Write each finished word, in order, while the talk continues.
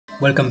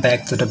Welcome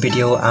back to the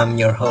video. I'm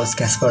your host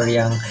Kesper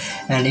Reang,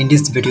 and in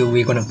this video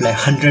we're gonna play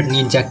 100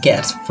 ninja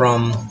cats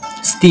from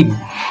Steam.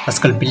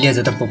 आजकल बिल्लियाँ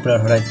ज़्यादा popular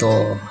हो रहा है, तो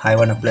I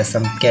wanna play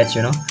some cats,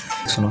 you know.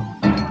 सुनो,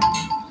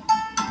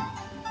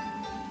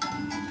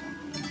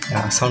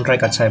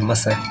 soundtrack अच्छा है,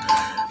 मस्त है.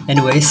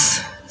 Anyways,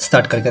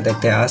 start करके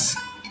देखते हैं आज.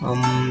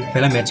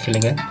 पहला मैच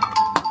खेलेंगे.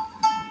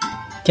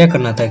 क्या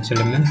करना था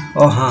एक्चुअली में?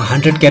 ओह हाँ,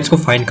 100 cats को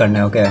फाइंड करना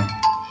है. ओके.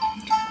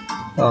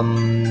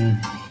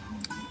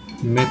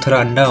 मैं थोड़ा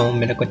अंधा हूँ,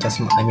 मेरे को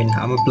चश्मा, I mean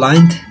I'm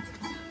blind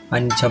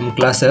and some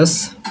glasses.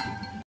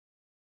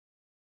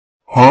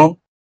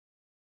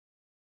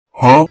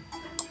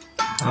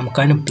 I'm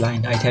kind of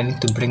blind. I need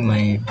to bring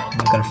my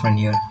girlfriend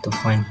here to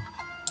find.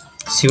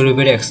 She will be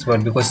very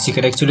expert because she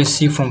can actually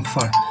see from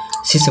far.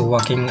 She's a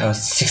walking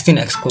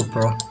 16x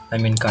GoPro. I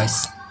mean guys.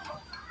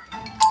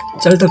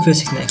 चल तो फिर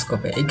 16x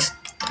GoPro पे एक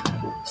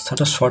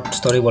छोटा short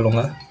story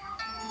बोलूँगा.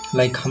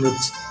 Like हम लोग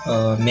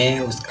मैं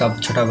उसका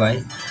छोटा भाई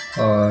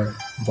और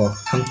वो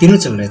हम तीनों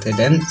चल रहे थे.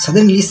 Then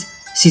suddenly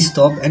she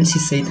stopped and she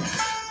said,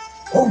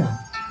 "Oh,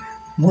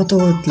 वो तो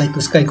like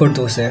उसका एक और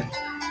दोस्त है.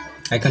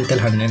 I can't tell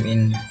her name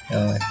in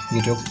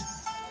video."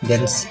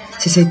 Then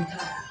she said,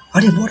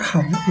 "अरे वो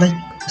रहा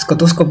like उसका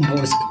दोस्त को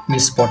वो मिल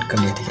स्पॉट कर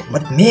लिए थे.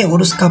 बट मैं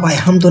और उसका भाई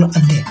हम दोनों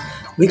अंधे.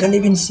 We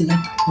can't even see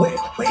like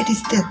where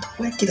is that?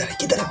 Where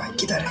किधर है भाई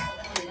किधर है?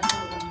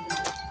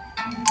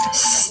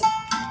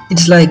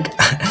 It's like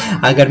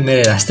अगर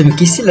मेरे रास्ते में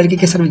किसी लड़के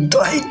के साथ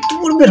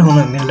दूर में रहूँ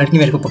ना, मेरा लड़की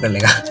मेरे को पकड़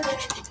लेगा.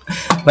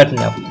 But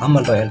no, I'm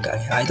a loyal guy.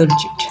 I don't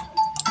cheat.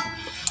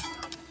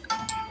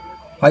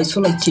 Why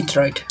so like cheat,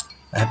 right?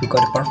 I have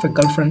got a perfect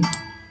girlfriend.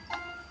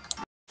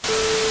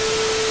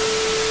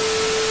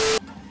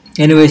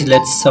 Anyways,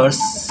 let's search.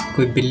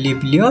 कोई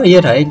बिल्ली oh ये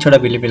रहा एक छोटा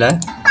बिल्ली मिला है.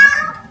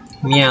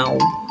 Meow.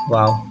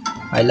 Wow,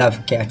 I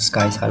love cats,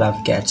 guys. I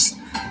love cats.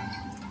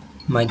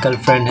 My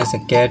girlfriend has a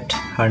cat.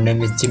 Her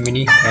name is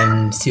Jiminy,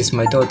 and she's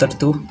my daughter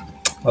too,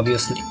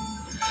 obviously.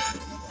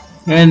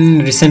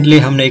 And recently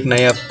हमने एक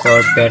नया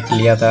पेट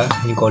लिया था.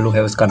 गोलू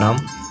है उसका नाम.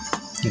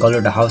 Golu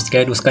the house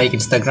cat. उसका एक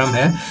इंस्टाग्राम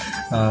है.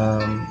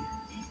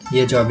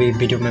 ये जो अभी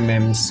वीडियो में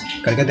मैं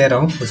करके दे रहा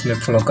हूँ उसमें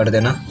फॉलो कर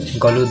देना.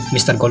 Golu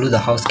mister Golu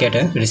the house cat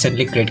है.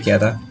 रिसेंटली क्रिएट किया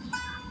था.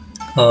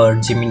 और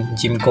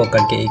जिम को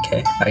करके एक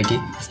है आईडी.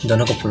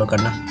 दोनों को फॉलो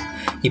करना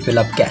if you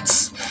love cats.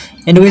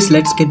 Anyways,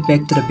 let's get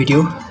back to the video.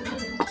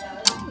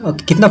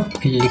 Okay, कितना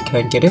लिखा है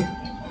इनके?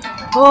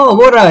 Oh,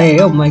 वो रहा है.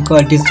 Oh my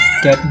God, this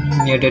cat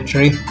near the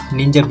tree.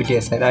 Ninja बिल्ली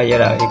है शायद. ये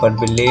रहा एक और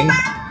बिल्ली.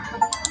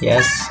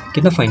 Yes,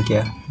 कितना फाइंड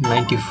किया?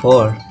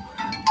 94.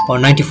 और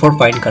 94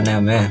 फाइंड करना है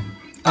हमें.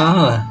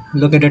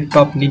 Look at the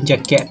top ninja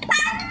cat.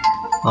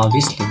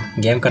 Obviously,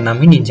 game का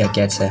नाम ही ninja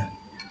cats है.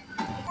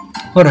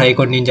 और है एक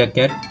और ninja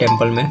cat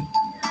टेम्पल में.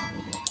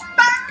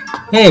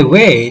 Hey,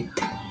 wait.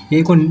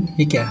 ये कौन?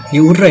 ये क्या? ये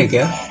उड़ रहा है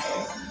क्या?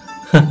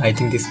 I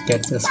think this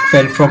cat just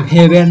fell from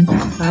heaven.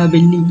 I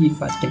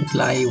believe I can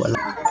fly.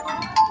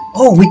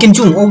 Oh, we can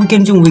zoom. Oh, we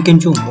can zoom.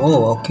 Oh,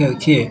 okay.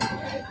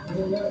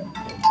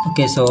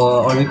 Okay, so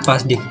और भी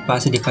पास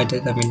दिखाई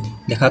देता. I mean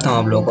दिखाता हूँ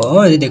आप लोगों को.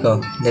 Oh, ये देखो.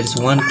 There is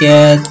one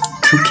cat,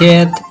 two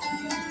cat.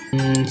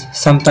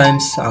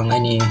 Sometimes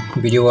any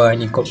video or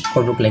any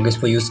Kokborok language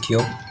for use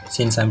कियो.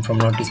 Since I'm from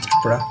Northeast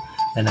Tripura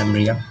and I'm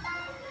Reang,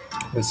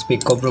 we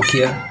speak Kokborok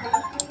here.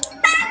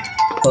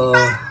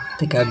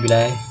 देखा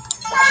बिलाई.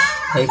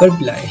 एक और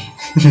बिलाई.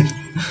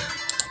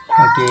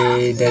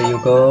 Okay, there you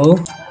go.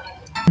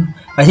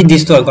 I think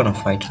these two are gonna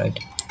fight, right?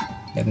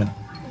 देखना.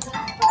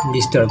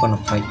 These two are gonna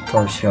fight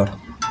for sure.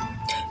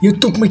 You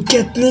took my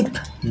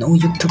catnip. No,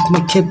 you took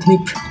my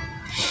catnip.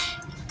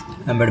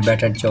 I'm very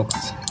bad at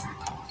jokes.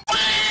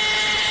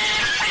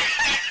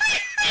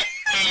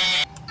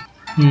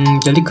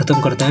 जल्दी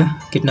खत्म करते हैं.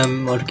 कितना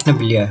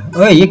बिल्लियाँ है?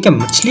 ओए ये क्या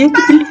मछली है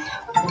कि बिल्ली?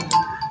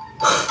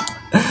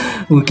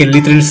 We can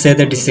literally say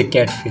that this is a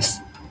catfish.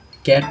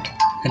 Cat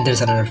and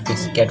there's another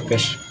fish.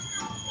 Catfish.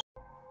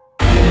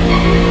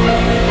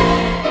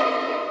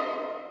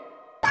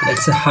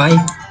 Let's say hi.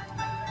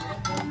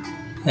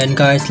 And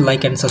guys,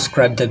 like and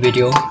subscribe the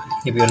video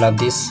if you love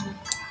this.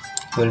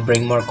 We'll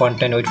bring more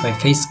content with my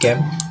face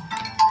cam.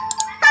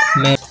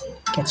 May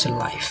catch a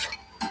life.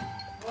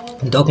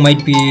 Dog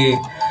might be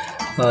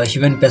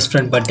human best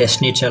friend, but they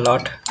snitch a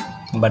lot.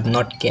 But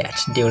not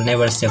cats. They will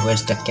never say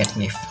where's the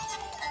catnip.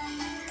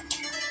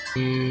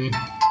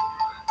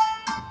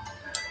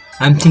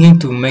 I'm thinking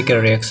to make a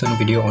reaction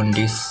video on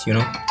this, you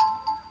know.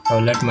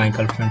 I'll let my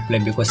girlfriend play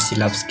because she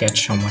loves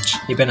cats so much.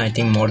 Even I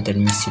think more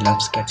than me, she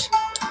loves cats.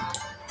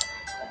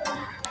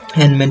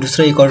 And मैं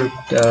दूसरा एक और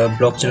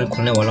blog channel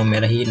खोलने वाला हूँ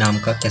मेरा ही नाम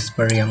का,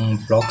 Kesper Reang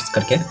ब्लॉग्स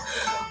करके.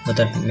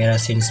 मतलब मेरा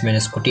सिंस मैंने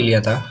स्कूटी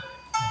लिया था,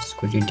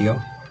 स्कूटी डियो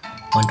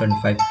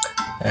 125,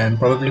 and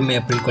probably मैं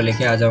अप्रैल को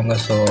लेके आ जाऊँगा.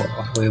 So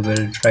we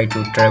will try to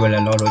travel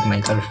a lot with my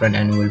girlfriend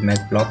and we will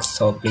make vlogs.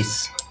 So please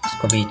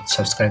उसको भी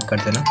सब्सक्राइब कर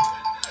देना.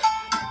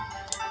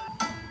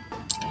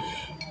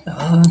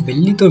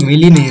 बिल्ली तो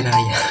मिल ही नहीं रहा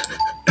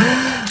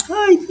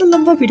यार. इतना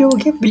लंबा वीडियो हो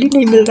गया, बिल्ली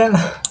नहीं मिल रहा.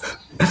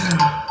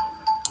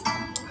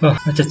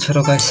 अच्छा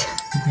चलो गाइस,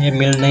 ये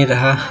मिल नहीं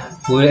रहा.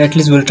 At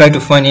least will try to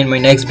find in my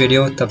next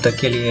video. तब तक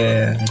के लिए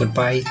good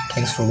bye,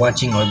 thanks for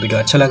watching. और वीडियो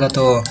अच्छा लगा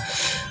तो,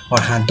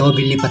 और हाँ, 2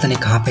 बिल्ली पता नहीं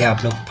कहाँ पे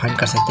आप लोग फाइंड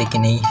कर सकते हैं कि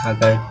नहीं।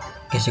 अगर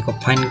किसी को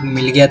फाइंड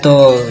मिल गया तो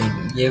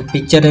ये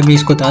पिक्चर है, मैं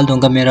इसको डाल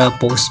दूंगा मेरा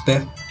पोस्ट पे,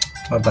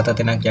 और बता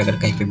देना कि अगर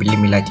कहीं पे बिल्ली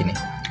मिला कि नहीं।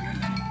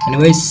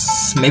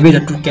 Anyways, may be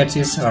the 2 cats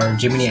is और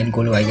Gemini and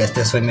Golu, I guess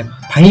that's why मैं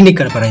फाइंड ही नहीं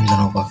कर पा रहा इन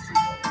दोनों को।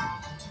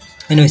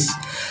 Anyways,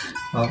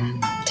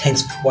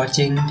 thanks for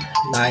watching,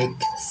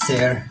 like,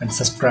 share and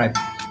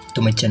subscribe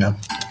to my channel.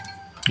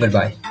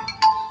 Goodbye.